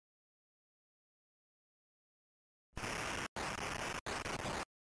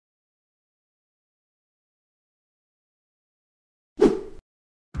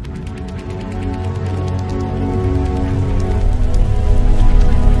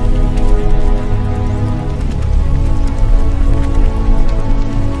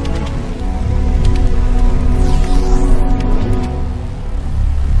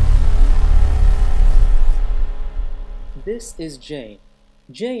is Jane.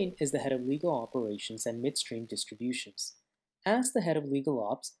 Jane is the head of legal operations and midstream distributions. As the head of legal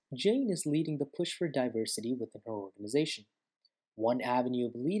ops, Jane is leading the push for diversity within her organization. One avenue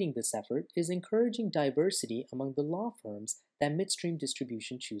of leading this effort is encouraging diversity among the law firms that midstream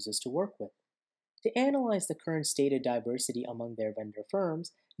distribution chooses to work with. To analyze the current state of diversity among their vendor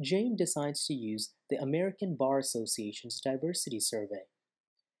firms, Jane decides to use the American Bar Association's diversity survey.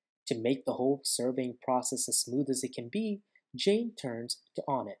 To make the whole surveying process as smooth as it can be, Jane turns to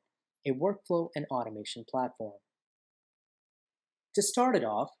Onit, a workflow and automation platform. To start it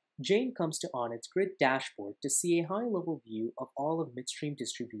off, Jane comes to Onit's grid dashboard to see a high-level view of all of midstream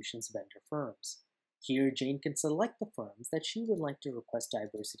distribution's vendor firms. Here, Jane can select the firms that she would like to request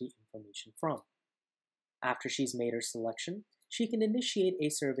diversity information from. After she's made her selection, she can initiate a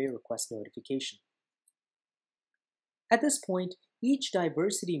survey request notification. At this point, each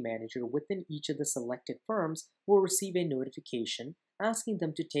diversity manager within each of the selected firms will receive a notification asking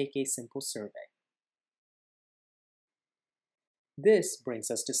them to take a simple survey. This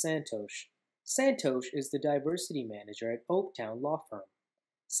brings us to Santosh. Santosh is the diversity manager at Oaktown Law Firm.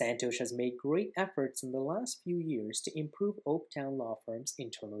 Santosh has made great efforts in the last few years to improve Oaktown Law Firm's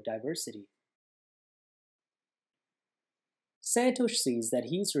internal diversity. Santosh sees that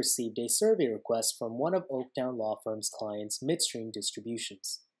he's received a survey request from one of Oaktown Law Firm's clients' midstream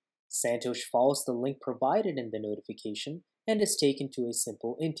distributions. Santosh follows the link provided in the notification and is taken to a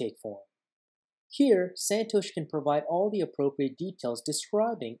simple intake form. Here, Santosh can provide all the appropriate details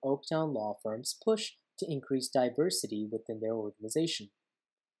describing Oaktown Law Firm's push to increase diversity within their organization.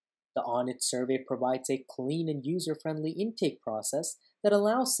 The Onit survey provides a clean and user-friendly intake process that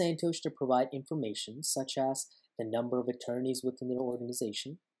allows Santosh to provide information such as the number of attorneys within their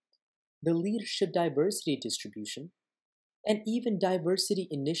organization, the leadership diversity distribution, and even diversity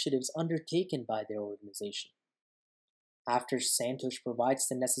initiatives undertaken by their organization. After Santosh provides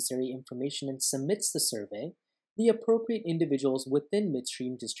the necessary information and submits the survey, the appropriate individuals within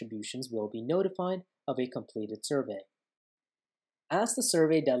midstream distributions will be notified of a completed survey. As the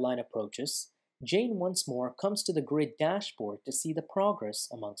survey deadline approaches, Jane once more comes to the grid dashboard to see the progress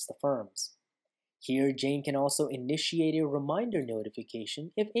amongst the firms. Here, Jane can also initiate a reminder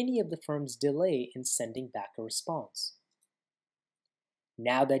notification if any of the firms delay in sending back a response.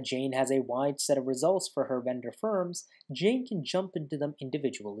 Now that Jane has a wide set of results for her vendor firms, Jane can jump into them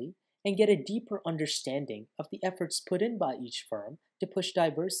individually and get a deeper understanding of the efforts put in by each firm to push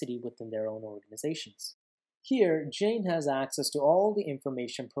diversity within their own organizations. Here, Jane has access to all the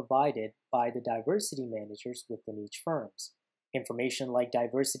information provided by the diversity managers within each firms. Information like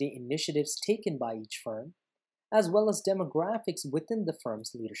diversity initiatives taken by each firm, as well as demographics within the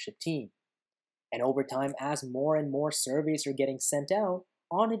firm's leadership team. And over time, as more and more surveys are getting sent out,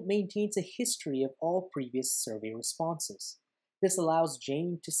 Onit maintains a history of all previous survey responses. This allows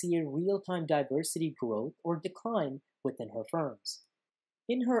Jane to see a real-time diversity growth or decline within her firms.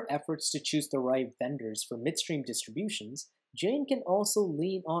 In her efforts to choose the right vendors for midstream distributions, Jane can also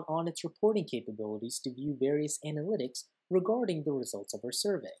lean on Onit's reporting capabilities to view various analytics regarding the results of her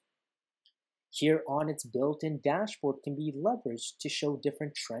survey. Here, Onit's built-in dashboard can be leveraged to show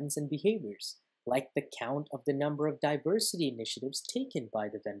different trends and behaviors, like the count of the number of diversity initiatives taken by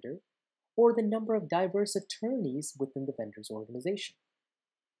the vendor, or the number of diverse attorneys within the vendor's organization.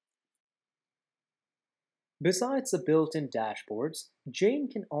 Besides the built-in dashboards, Jane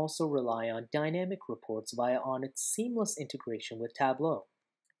can also rely on dynamic reports via Onit's seamless integration with Tableau.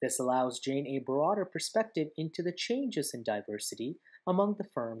 This allows Jane a broader perspective into the changes in diversity among the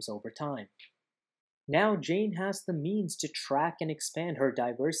firms over time. Now Jane has the means to track and expand her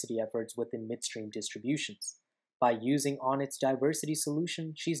diversity efforts within midstream distributions. By using Onit's diversity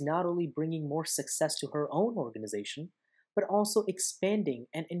solution, she's not only bringing more success to her own organization, but also expanding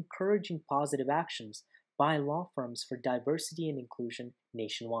and encouraging positive actions by law firms for diversity and inclusion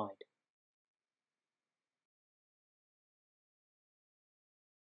nationwide.